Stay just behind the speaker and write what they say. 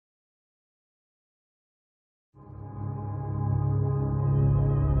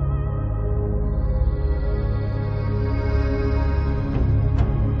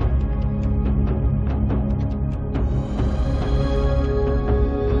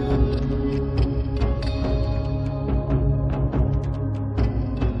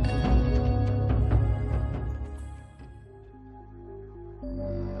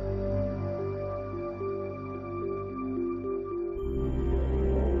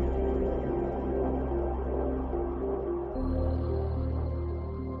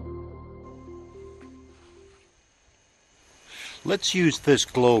Let's use this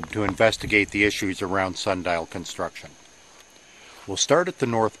globe to investigate the issues around sundial construction. We'll start at the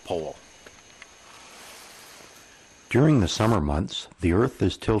North Pole. During the summer months, the Earth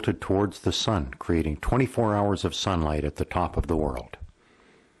is tilted towards the Sun, creating 24 hours of sunlight at the top of the world.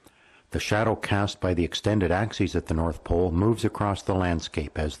 The shadow cast by the extended axes at the North Pole moves across the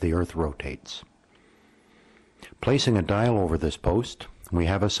landscape as the Earth rotates. Placing a dial over this post, we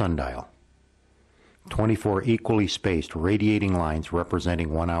have a sundial. 24 equally spaced radiating lines representing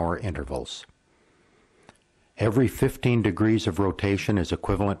 1-hour intervals. Every 15 degrees of rotation is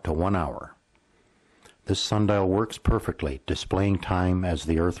equivalent to 1 hour. This sundial works perfectly, displaying time as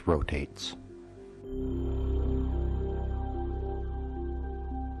the Earth rotates.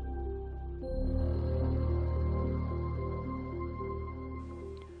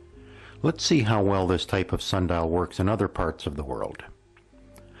 Let's see how well this type of sundial works in other parts of the world.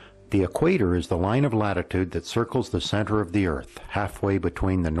 The equator is the line of latitude that circles the center of the Earth, halfway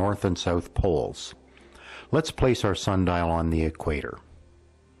between the North and South poles. Let's place our sundial on the equator.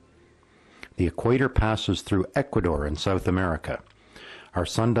 The equator passes through Ecuador in South America. Our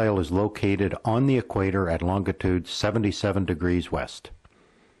sundial is located on the equator at longitude 77 degrees west.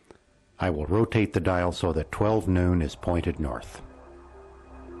 I will rotate the dial so that 12 noon is pointed north.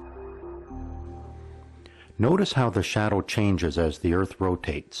 Notice how the shadow changes as the Earth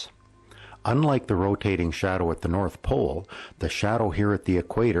rotates. Unlike the rotating shadow at the North Pole, the shadow here at the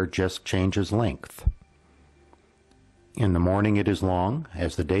equator just changes length. In the morning it is long.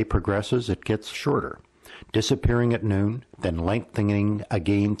 As the day progresses, it gets shorter, disappearing at noon, then lengthening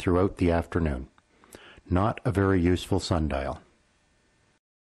again throughout the afternoon. Not a very useful sundial.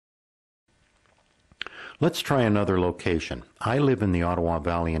 Let's try another location. I live in the Ottawa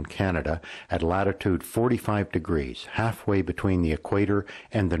Valley in Canada at latitude 45 degrees, halfway between the equator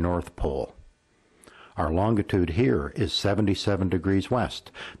and the North Pole. Our longitude here is 77 degrees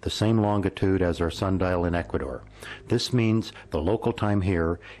west, the same longitude as our sundial in Ecuador. This means the local time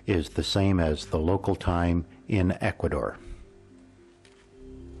here is the same as the local time in Ecuador.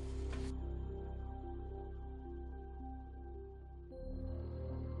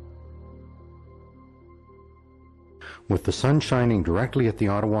 With the sun shining directly at the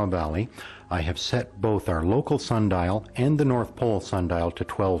Ottawa Valley, I have set both our local sundial and the North Pole sundial to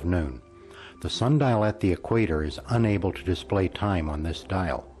 12 noon. The sundial at the equator is unable to display time on this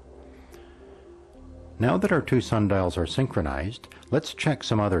dial. Now that our two sundials are synchronized, let's check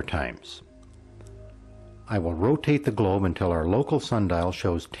some other times. I will rotate the globe until our local sundial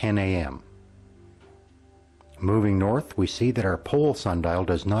shows 10 a.m. Moving north, we see that our pole sundial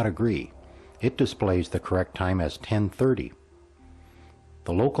does not agree. It displays the correct time as 10:30.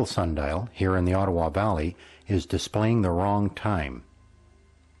 The local sundial, here in the Ottawa Valley, is displaying the wrong time.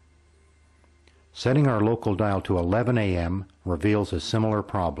 Setting our local dial to 11 a.m. reveals a similar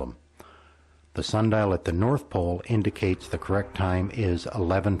problem. The sundial at the North Pole indicates the correct time is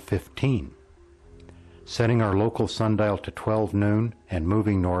 11:15. Setting our local sundial to 12 noon and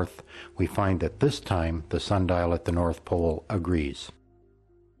moving north, we find that this time the sundial at the North Pole agrees.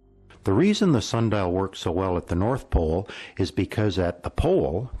 The reason the sundial works so well at the North Pole is because at the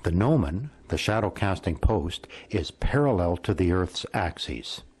pole, the gnomon, the shadow-casting post, is parallel to the Earth's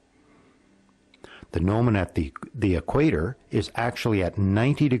axes. The gnomon at the equator is actually at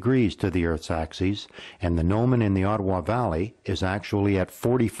 90 degrees to the Earth's axis, and the gnomon in the Ottawa Valley is actually at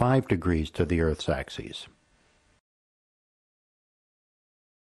 45 degrees to the Earth's axis.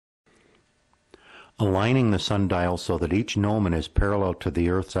 Aligning the sundial so that each gnomon is parallel to the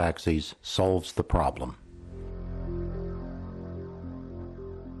Earth's axis solves the problem.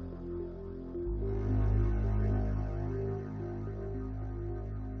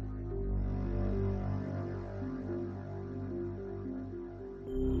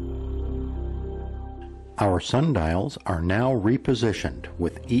 Our sundials are now repositioned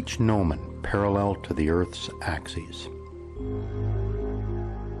with each gnomon parallel to the Earth's axes.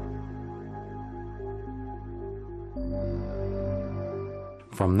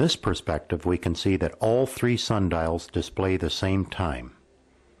 From this perspective, we can see that all three sundials display the same time.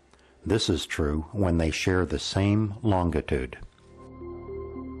 This is true when they share the same longitude.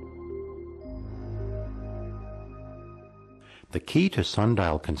 The key to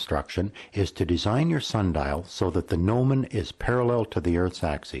sundial construction is to design your sundial so that the gnomon is parallel to the Earth's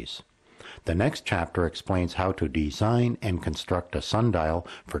axis. The next chapter explains how to design and construct a sundial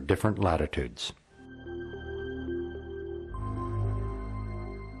for different latitudes.